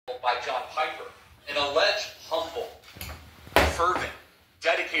by John Piper, an alleged humble, fervent,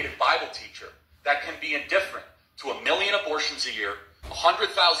 dedicated Bible teacher that can be indifferent to 1 million abortions a year,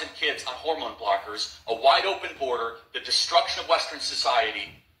 100,000 kids on hormone blockers, a wide open border, the destruction of Western society,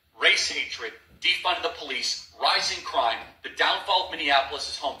 race hatred, defund the police, rising crime, the downfall of Minneapolis,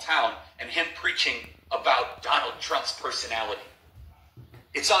 his hometown, and him preaching about Donald Trump's personality.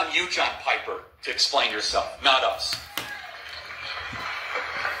 It's on you, John Piper, to explain yourself, not us.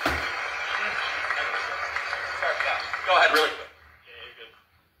 Go ahead, really quick. Yeah, you're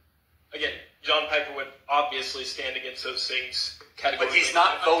good. Again, John Piper would obviously stand against those things categorically. But he's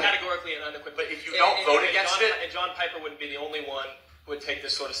not voting. Categorically and unequivocally. But if you don't vote against it... And John Piper wouldn't be the only one who would take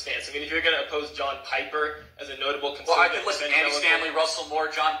this sort of stance. I mean, if you're going to oppose John Piper as a notable conservative... Well, I could listen to Andy Stanley, Russell Moore,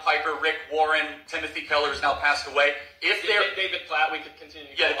 John Piper, Rick Warren, Timothy Keller, who's now passed away. If they're... David Platt, we could continue.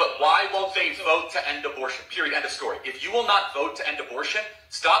 Yeah, but why won't they vote to end abortion? Period. End of story. If you will not vote to end abortion,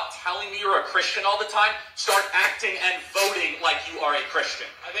 stop telling me you're a Christian all the time. Start acting and voting like you are a Christian.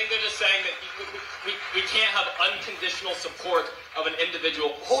 I think they're just saying that we can't have unconditional support of an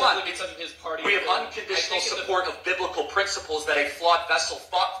individual simply because of his party. We have unconditional support of biblical principles that a flawed vessel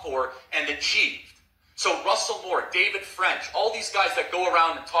fought for and achieved. So Russell Moore, David French, all these guys that go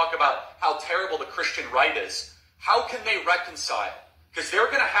around and talk about how terrible the Christian right is, how can they reconcile? Because they're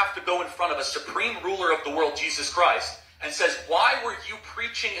going to have to go in front of a supreme ruler of the world, Jesus Christ, and says, why were you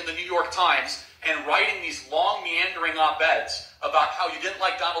preaching in the New York Times and writing these long, meandering op-eds about how you didn't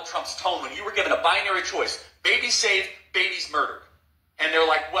like Donald Trump's tone when you were given a binary choice? Babies saved, babies murdered. And they're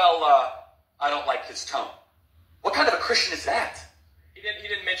like, well, I don't like his tone. What kind of a Christian is that? He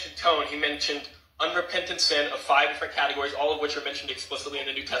didn't mention tone. He mentioned unrepentant sin of 5 different categories, all of which are mentioned explicitly in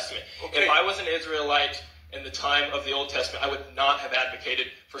the New Testament. Okay. If I was an Israelite in the time of the Old Testament, I would not have advocated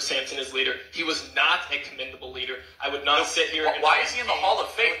for Samson as leader. He was not a commendable leader. I would not sit here and... Why is he in the Hall of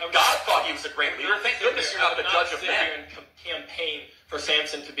Fame? God thought he was a great leader. Thank goodness you're not the judge of men. I would not sit here and campaign for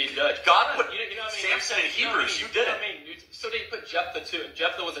Samson to be judge. God put you know what I mean? Samson in Hebrews. You did it. So they put Jephthah too. And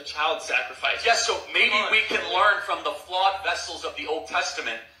Jephthah was a child sacrifice. Yes, so maybe we can learn from the flawed vessels of the Old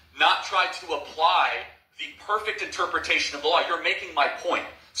Testament, not try to apply the perfect interpretation of the law. You're making my point.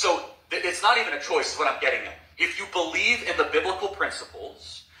 So it's not even a choice is what I'm getting at. If you believe in the biblical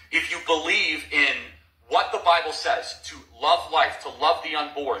principles, if you believe in what the Bible says, to love life, to love the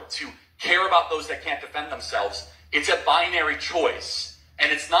unborn, to care about those that can't defend themselves, it's a binary choice.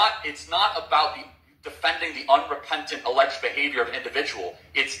 And it's not about defending the unrepentant alleged behavior of an individual.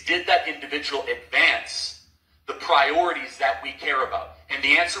 It's did that individual advance the priorities that we care about? And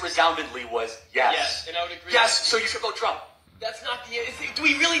the answer resoundingly was yes. Yes, and I would agree. Yes, so you should vote Trump. That's not the end. Do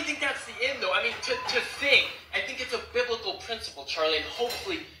we really think that's the end, though? I mean, to think, I think it's a biblical principle, Charlie, and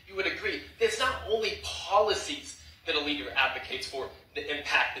hopefully you would agree. It's not only policies that a leader advocates for that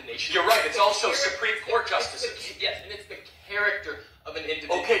impact the nation. You're right. It's also Supreme Court justices. Yes, and it's the character of an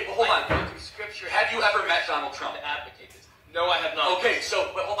individual. Okay, but hold on. Go through Scripture. Have you ever met Donald Trump? To advocate this. No, I have not. Okay,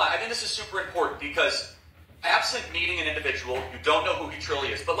 but hold on. I think this is super important because absent meeting an individual, you don't know who he truly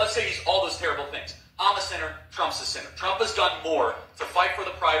is. But let's say he's all those terrible things. I'm a sinner, Trump's a sinner. Trump has done more to fight for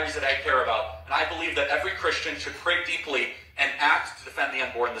the priorities that I care about, and I believe that every Christian should pray deeply and act to defend the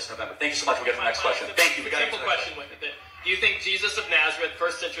unborn this November. Thank you so much. We'll get to the next question. Thank you. Simple question with it. Do you think Jesus of Nazareth,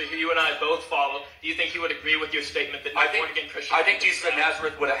 first century, who you and I both follow, do you think he would agree with your statement that born-again Christians... I think Jesus of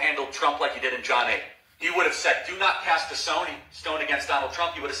Nazareth would have handled Trump like he did in John 8. He would have said, do not cast a stone against Donald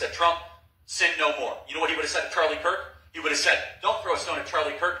Trump. He would have said, Trump, sin no more. You know what he would have said to Charlie Kirk? He would have said, don't throw a stone at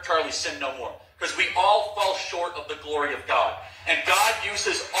Charlie Kirk. Charlie, sin no more. Because we all fall short of the glory of God. And God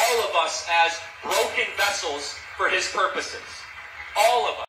uses all of us as broken vessels for his purposes. All of us.